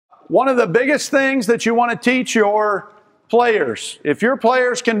One of the biggest things that you want to teach your players, if your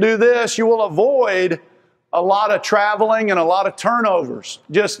players can do this, you will avoid a lot of traveling and a lot of turnovers,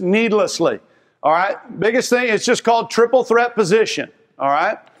 just needlessly. All right? Biggest thing, it's just called triple threat position. All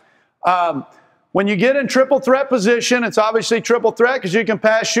right? When you get in triple threat position, it's obviously triple threat because you can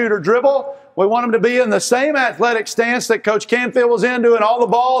pass, shoot, or dribble. We want them to be in the same athletic stance that Coach Canfield was in, doing all the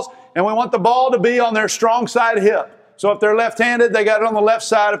balls, and we want the ball to be on their strong side hip. So if they're left-handed, they got it on the left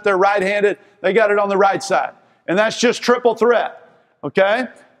side. If they're right-handed, they got it on the right side. And that's just triple threat, okay?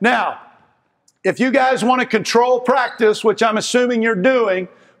 Now, if you guys want to control practice, which I'm assuming you're doing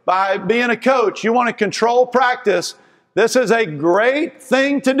by being a coach, you want to control practice, this is a great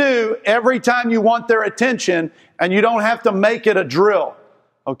thing to do every time you want their attention, and you don't have to make it a drill,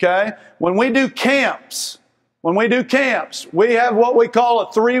 okay? When we do camps, we have what we call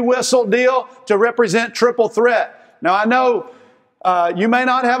a 3-whistle deal to represent triple threat. Now, I know you may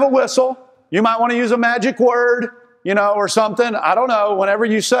not have a whistle. You might want to use a magic word, you know, or something. I don't know. Whenever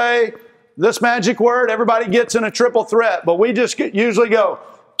you say this magic word, everybody gets in a triple threat, but we just usually go,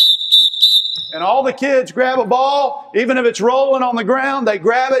 and all the kids grab a ball, even if it's rolling on the ground, they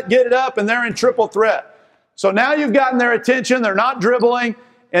grab it, get it up, and they're in triple threat. So now you've gotten their attention, they're not dribbling,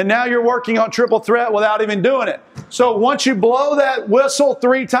 and now you're working on triple threat without even doing it. So once you blow that whistle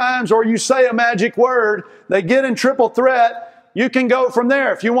 3 times or you say a magic word, they get in triple threat, you can go from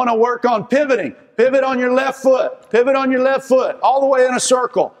there. If you want to work on pivoting, pivot on your left foot, pivot on your left foot, all the way in a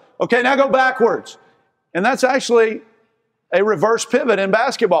circle. Okay, now go backwards. And that's actually a reverse pivot in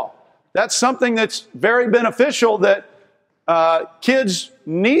basketball. That's something that's very beneficial that kids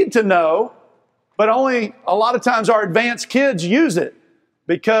need to know, but only a lot of times our advanced kids use it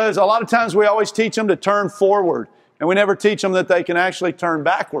because a lot of times we always teach them to turn forward and we never teach them that they can actually turn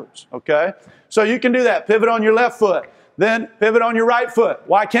backwards, okay? So you can do that. Pivot on your left foot, then pivot on your right foot.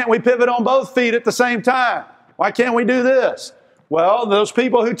 Why can't we pivot on both feet at the same time? Why can't we do this? Well, those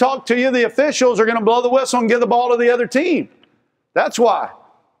people who talk to you, the officials, are going to blow the whistle and give the ball to the other team. That's why.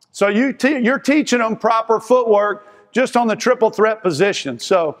 So you're teaching them proper footwork just on the triple threat position.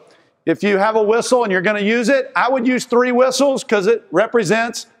 So if you have a whistle and you're going to use it, I would use 3 whistles because it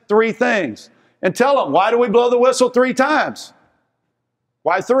represents 3 things. And tell them, why do we blow the whistle 3 times?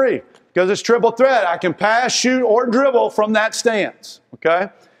 Why 3? Because it's triple threat. I can pass, shoot, or dribble from that stance, okay?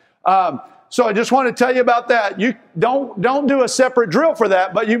 So I just want to tell you about that. You don't do a separate drill for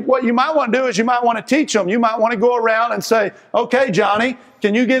that, but what you might want to do is you might want to teach them. You might want to go around and say, okay, Johnny,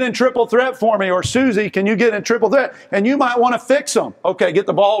 can you get in triple threat for me? Or Susie, can you get in triple threat? And you might want to fix them. Okay, get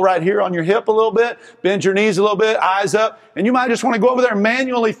the ball right here on your hip a little bit, bend your knees a little bit, eyes up, and you might just want to go over there and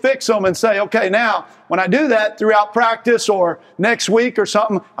manually fix them and say, okay, now, when I do that throughout practice or next week or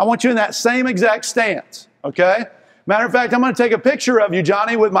something, I want you in that same exact stance, okay? Matter of fact, I'm going to take a picture of you,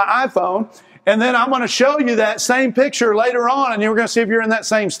 Johnny, with my iPhone, and then I'm going to show you that same picture later on, and you're going to see if you're in that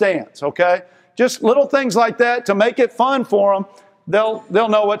same stance, okay? Just little things like that to make it fun for them. They'll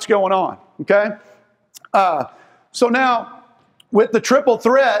know what's going on, okay? So now, with the triple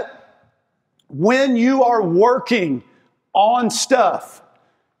threat, when you are working on stuff,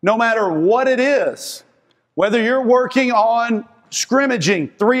 no matter what it is, whether you're working on scrimmaging,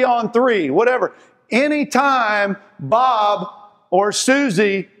 3-on-3, whatever, anytime Bob or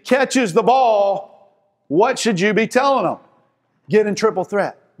Susie catches the ball, what should you be telling them? Get in triple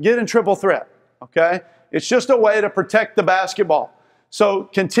threat. Get in triple threat, okay? It's just a way to protect the basketball. So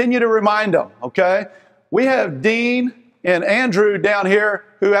continue to remind them, okay? We have Dean and Andrew down here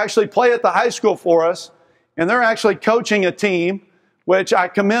who actually play at the high school for us, and they're actually coaching a team, which I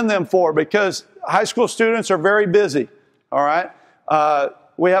commend them for because high school students are very busy, all right?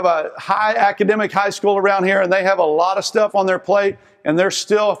 We have a high academic high school around here, and they have a lot of stuff on their plate, and they're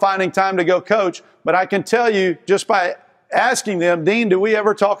still finding time to go coach. But I can tell you, just by asking them, Dean, do we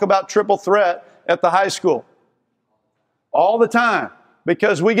ever talk about triple threat at the high school? All the time,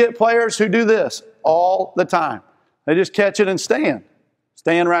 because we get players who do this all the time. They just catch it and stand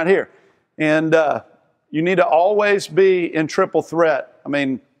right here. And you need to always be in triple threat. I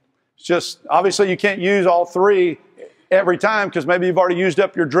mean, it's just, obviously you can't use all 3 every time because maybe you've already used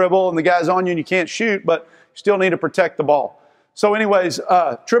up your dribble and the guy's on you and you can't shoot, but you still need to protect the ball. So anyways,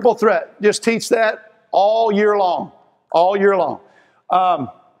 triple threat, just teach that all year long, all year long.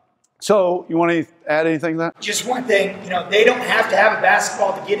 So you want to add anything to that? Just one thing, you know, they don't have to have a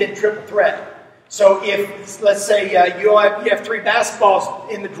basketball to get in triple threat. So if, let's say you have 3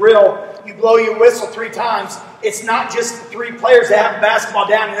 basketballs in the drill, you blow your whistle 3 times, it's not just the 3 players that have the basketball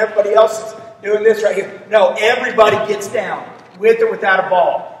down and everybody else is doing this right here. No, everybody gets down with or without a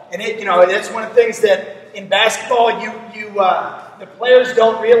ball. And it, you know, that's one of the things that in basketball the players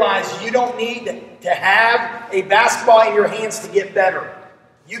don't realize you don't need to have a basketball in your hands to get better.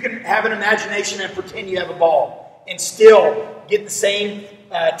 You can have an imagination and pretend you have a ball and still get the same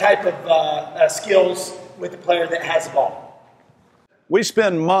type of skills with the player that has the ball. We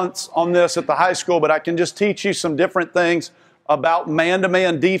spend months on this at the high school, but I can just teach you some different things about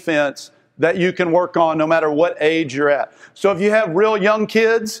man-to-man defense that you can work on no matter what age you're at. So if you have real young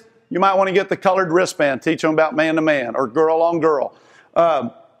kids, you might want to get the colored wristband, teach them about man-to-man or girl on girl.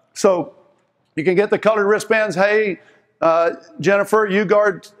 So you can get the colored wristbands. Hey, Jennifer, you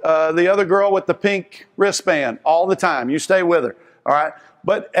guard the other girl with the pink wristband all the time. You stay with her, all right?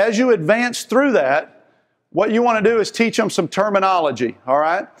 But as you advance through that, what you want to do is teach them some terminology, all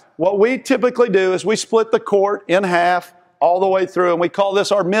right? What we typically do is we split the court in half all the way through, and we call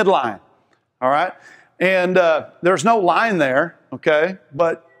this our midline, all right? And there's no line there, okay?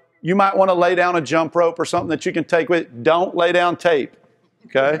 But you might want to lay down a jump rope or something that you can take with. Don't lay down tape,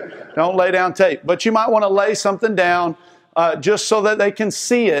 okay? Don't lay down tape. But you might want to lay something down just so that they can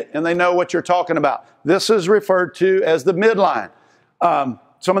see it and they know what you're talking about. This is referred to as the midline.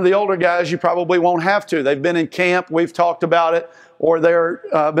 Some of the older guys, you probably won't have to. They've been in camp, we've talked about it, or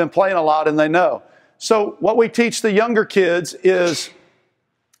they've been playing a lot and they know. So what we teach the younger kids is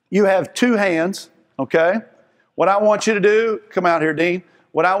you have two hands, okay? What I want you to do, come out here, Dean.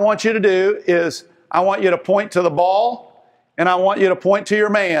 What I want you to do is I want you to point to the ball and I want you to point to your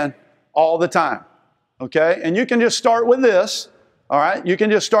man all the time, okay? And you can just start with this, all right? You can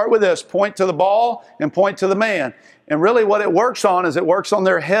just start with this, point to the ball and point to the man. And really what it works on is it works on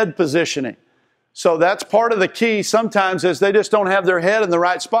their head positioning. So that's part of the key sometimes is they just don't have their head in the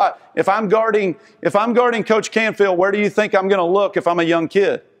right spot. If I'm guarding Coach Canfield, where do you think I'm going to look if I'm a young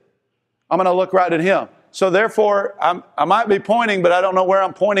kid? I'm going to look right at him. So therefore, I might be pointing, but I don't know where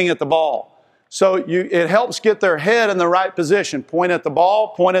I'm pointing at the ball. So it helps get their head in the right position. Point at the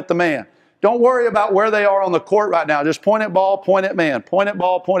ball, point at the man. Don't worry about where they are on the court right now. Just point at ball, point at man. Point at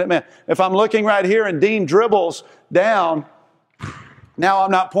ball, point at man. If I'm looking right here and Dean dribbles down, now I'm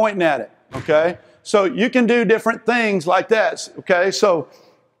not pointing at it, okay? So you can do different things like that, okay? So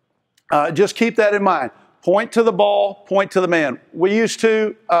just keep that in mind. Point to the ball, point to the man. We used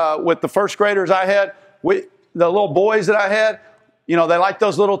to, with the first graders I had, the little boys that I had, you know, they like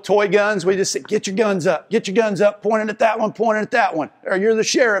those little toy guns. We just said, get your guns up, pointing at that one, pointing at that one. Or you're the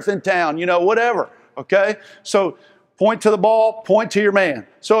sheriff in town, you know, whatever, okay? So point to the ball, point to your man.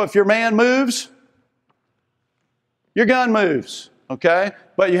 So if your man moves, your gun moves, okay?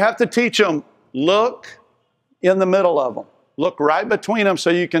 But you have to teach them, look in the middle of them. Look right between them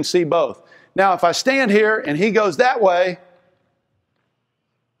so you can see both. Now, if I stand here and he goes that way,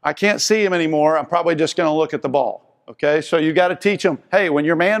 I can't see him anymore. I'm probably just going to look at the ball. Okay, so you got to teach them, hey, when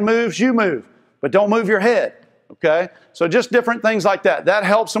your man moves, you move, but don't move your head. Okay, so just different things like that. That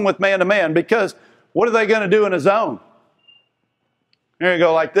helps them with man-to-man because what are they going to do in a zone? They're going to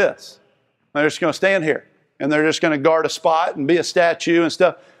go like this. They're just going to stand here and they're just going to guard a spot and be a statue and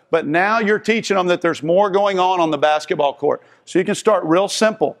stuff. But now you're teaching them that there's more going on the basketball court. So you can start real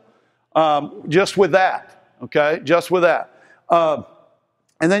simple just with that. Okay, just with that. And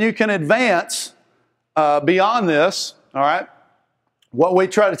then you can advance beyond this, all right? What we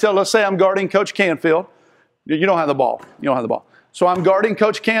try to tell, let's say I'm guarding Coach Canfield. You don't have the ball. You don't have the ball. So I'm guarding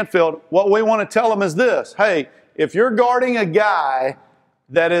Coach Canfield. What we want to tell them is this. Hey, if you're guarding a guy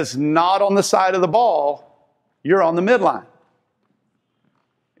that is not on the side of the ball, you're on the midline.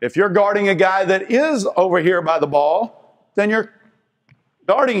 If you're guarding a guy that is over here by the ball, then you're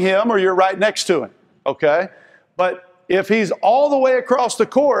guarding him or you're right next to him, okay? But if he's all the way across the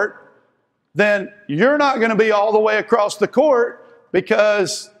court, then you're not going to be all the way across the court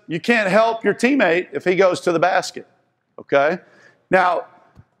because you can't help your teammate if he goes to the basket, okay? Now,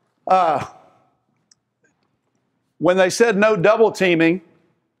 when they said no double teaming,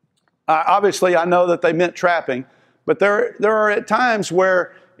 obviously I know that they meant trapping, but there are at times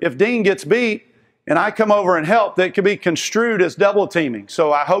where if Dean gets beat and I come over and help, that could be construed as double teaming.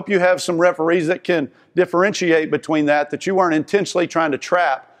 So I hope you have some referees that can differentiate between that you weren't intentionally trying to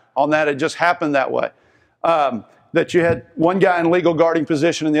trap on that, it just happened that way. That you had one guy in legal guarding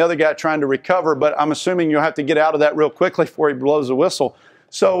position and the other guy trying to recover, but I'm assuming you'll have to get out of that real quickly before he blows the whistle.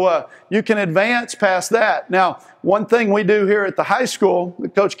 So you can advance past that. Now, one thing we do here at the high school,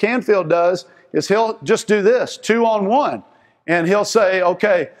 that Coach Canfield does, is he'll just do this, 2-on-1. And he'll say,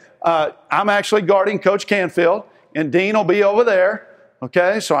 okay, I'm actually guarding Coach Canfield, and Dean will be over there.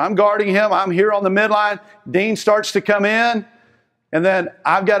 Okay, so I'm guarding him. I'm here on the midline. Dean starts to come in. And then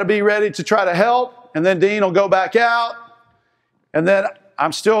I've got to be ready to try to help. And then Dean will go back out. And then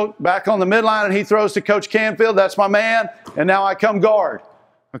I'm still back on the midline and he throws to Coach Canfield. That's my man. And now I come guard.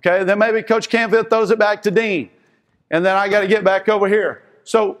 Okay, then maybe Coach Canfield throws it back to Dean. And then I got to get back over here.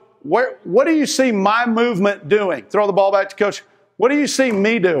 So what do you see my movement doing? Throw the ball back to Coach. What do you see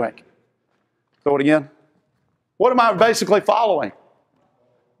me doing? Throw it again. What am I basically following?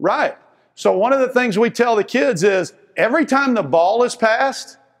 Right. So one of the things we tell the kids is every time the ball is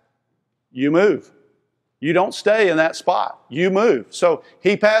passed, you move. You don't stay in that spot. You move. So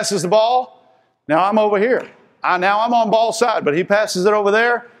he passes the ball. Now I'm over here. Now I'm on ball side, but he passes it over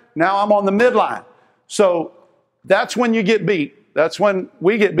there. Now I'm on the midline. So that's when you get beat. That's when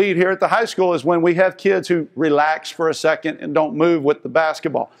we get beat here at the high school, is when we have kids who relax for a second and don't move with the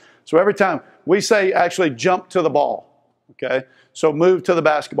basketball. So every time we say actually jump to the ball. Okay? So move to the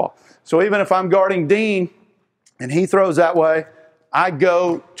basketball. So even if I'm guarding Dean and he throws that way, I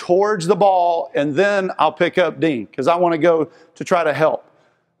go towards the ball and then I'll pick up Dean because I want to go to try to help.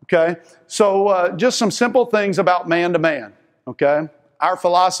 Okay? So just some simple things about man-to-man. Okay? Our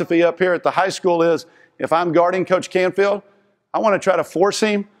philosophy up here at the high school is if I'm guarding Coach Canfield, I want to try to force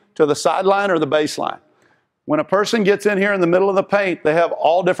him to the sideline or the baseline. When a person gets in here in the middle of the paint, they have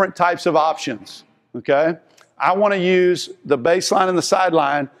all different types of options. Okay? I want to use the baseline and the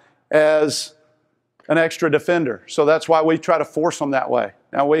sideline as an extra defender. So that's why we try to force them that way.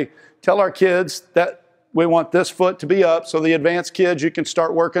 Now we tell our kids that we want this foot to be up, so the advanced kids, you can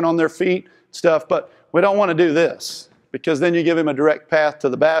start working on their feet stuff, but we don't want to do this because then you give him a direct path to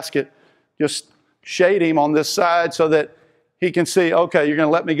the basket. Just shade him on this side so that he can see, okay, you're going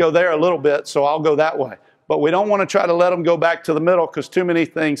to let me go there a little bit, so I'll go that way. But we don't want to try to let them go back to the middle because too many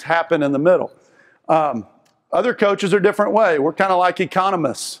things happen in the middle. Other coaches are a different way. We're kind of like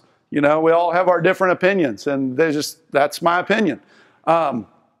economists. You know, we all have our different opinions, and that's my opinion.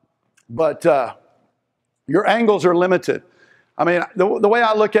 But your angles are limited. I mean, the way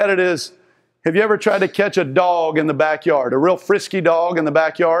I look at it is, have you ever tried to catch a dog in the backyard, a real frisky dog in the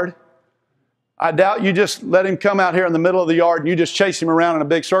backyard? I doubt you just let him come out here in the middle of the yard and you just chase him around in a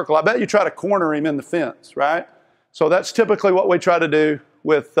big circle. I bet you try to corner him in the fence, right? So that's typically what we try to do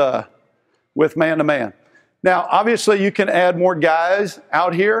with man-to-man. Now, obviously, you can add more guys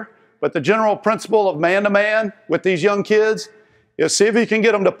out here, but the general principle of man-to-man with these young kids is see if you can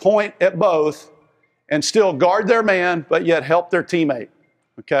get them to point at both and still guard their man, but yet help their teammate.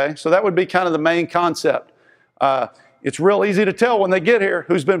 Okay? So that would be kind of the main concept. It's real easy to tell when they get here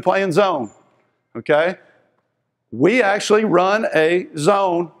who's been playing zone. Okay? We actually run a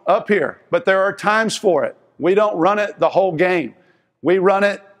zone up here, but there are times for it. We don't run it the whole game. We run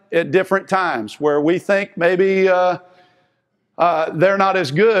it at different times where we think maybe they're not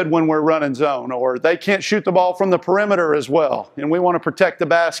as good when we're running zone, or they can't shoot the ball from the perimeter as well, and we want to protect the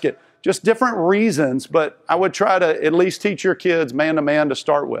basket. Just different reasons, but I would try to at least teach your kids man-to-man to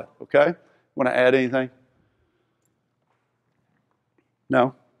start with, okay? Want to add anything?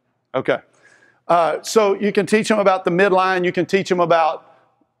 No? Okay. So you can teach them about the midline. You can teach them about,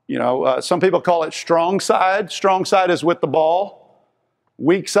 some people call it strong side. Strong side is with the ball.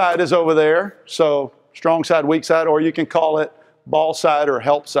 Weak side is over there. So strong side, weak side, or you can call it ball side or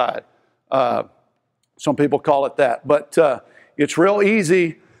help side. Some people call it that. But it's real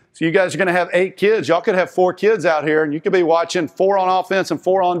easy. So you guys are going to have 8 kids. Y'all could have 4 kids out here, and you could be watching 4 on offense and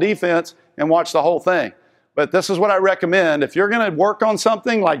 4 on defense and watch the whole thing. But this is what I recommend. If you're going to work on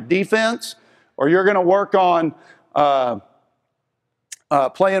something like defense, or you're going to work on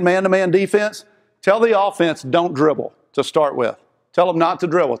playing man-to-man defense, tell the offense don't dribble to start with. Tell them not to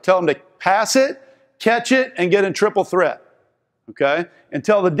dribble. Tell them to pass it, catch it, and get in triple threat. Okay? And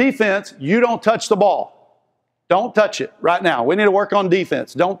tell the defense, you don't touch the ball. Don't touch it right now. We need to work on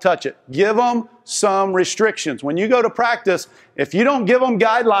defense. Don't touch it. Give them some restrictions. When you go to practice, if you don't give them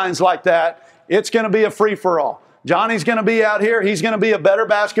guidelines like that, it's going to be a free-for-all. Johnny's going to be out here. He's going to be a better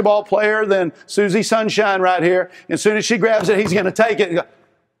basketball player than Susie Sunshine right here. And as soon as she grabs it, he's going to take it and go,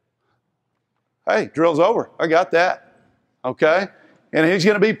 hey, drill's over. I got that. Okay? And he's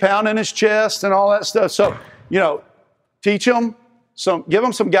going to be pounding his chest and all that stuff. So, teach them, give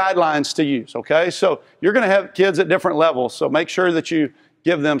them some guidelines to use. Okay? So you're going to have kids at different levels. So make sure that you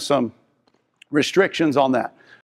give them some restrictions on that.